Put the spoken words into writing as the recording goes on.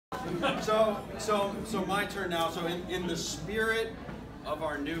So my turn now. So in the spirit of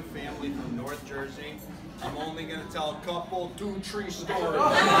our new family from North Jersey, I'm only going to tell a couple, 2 tree stories.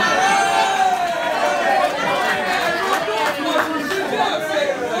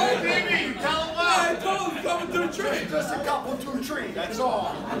 Just a couple, 2 tree. That's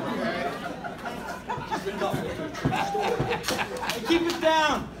all. Okay. Just a couple, 2 tree stories. Hey, keep it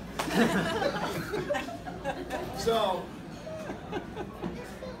down. So,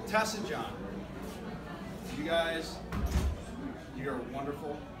 Tess and Jon, you guys, you're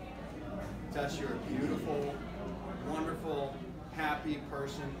wonderful. Tess, you're a beautiful, wonderful, happy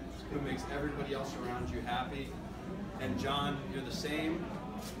person who makes everybody else around you happy. And Jon, you're the same.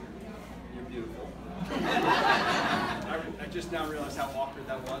 You're beautiful. I just now realized how awkward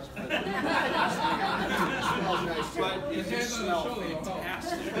that was. But it just smells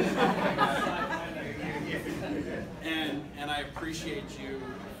fantastic. And I appreciate you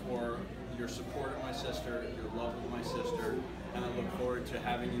for your support of my sister, your love of my sister, and I look forward to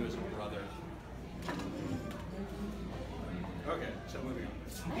having you as a brother. Okay, so moving on.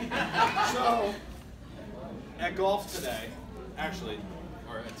 So, at golf today, actually,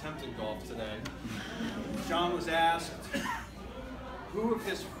 or attempting golf today, Jon was asked who of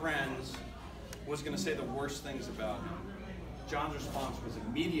his friends was going to say the worst things about him. Jon's response was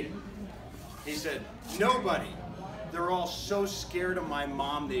immediate. He said, nobody. They're all so scared of my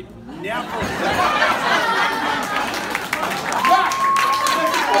mom, they'd never.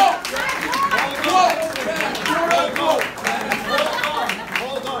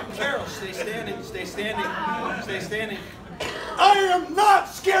 Hold on, Carol, stay standing, stay standing, stay standing. I am not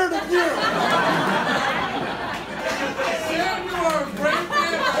scared of you! Sam, you are a brave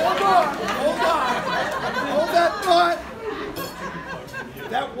man! Hold on! Hold that thought!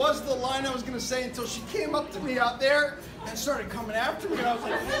 That was the line I was going to say until she came up to me out there and started coming after me, and I was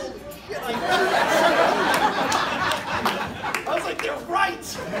like, holy shit, I knew that. I was like, they're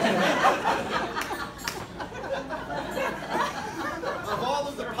right! Of all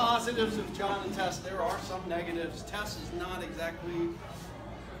of the positives of Jon and Tess, there are some negatives. Tess is not exactly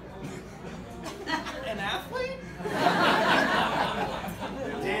an athlete.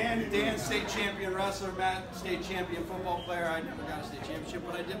 Dan, state champion wrestler. Matt, state champion football player. I never got a state championship,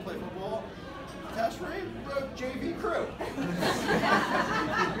 but I did play football. Tess wrote JV crew.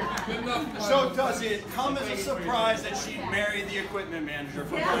 So does it come as a surprise that she'd marry the equipment manager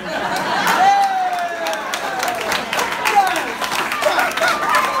for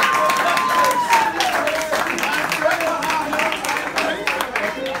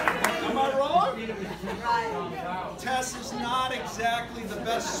Am I wrong? Tess is not exactly the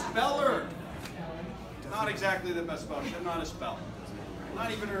best speller. Not exactly the best speller. She doesn't know how to spell.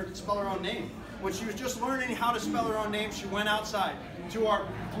 Not even spell her own name. When she was just learning how to spell her own name, she went outside to our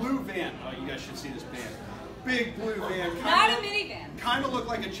blue van. Oh, you guys should see this van. Big blue van. Not a minivan. Kind of looked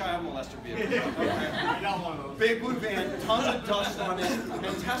like a child molester vehicle. Okay. Big blue van, tons of dust on it,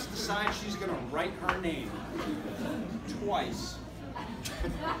 and Tess decides she's going to write her name twice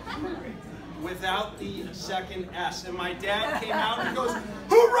without the second S. And my dad came out and goes,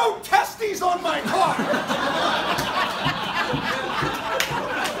 "Who wrote testes on my car?"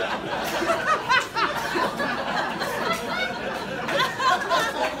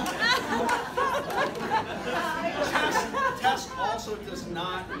 Tess also does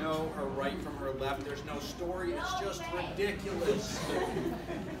not know her right from her left. There's no story. It's just ridiculous.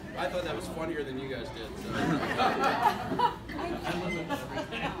 I thought that was funnier than you guys did.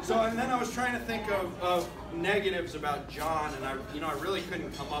 And then I was trying to think of negatives about Jon, and I really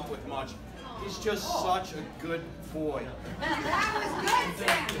couldn't come up with much. He's just such a good boy. That was good,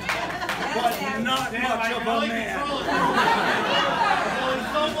 Sam. But not much of a man.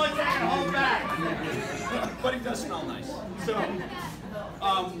 But he does smell nice. So,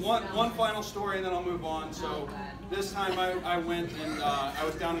 one final story, and then I'll move on. So, this time I went and I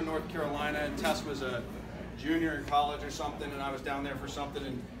was down in North Carolina, and Tess was a junior in college or something, and I was down there for something,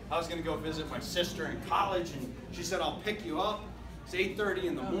 and I was going to go visit my sister in college, and she said, "I'll pick you up." It's 8:30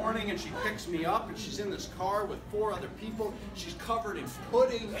 in the morning, and she picks me up, and she's in this car with 4 other people. She's covered in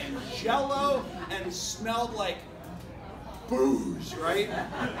pudding and jello and smelled like booze, right?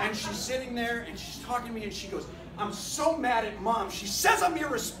 And she's sitting there, and she's talking to me, and she goes, "I'm so mad at Mom. She says I'm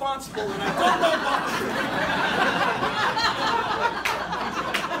irresponsible, and I don't know why."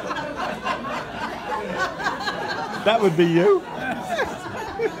 That would be you.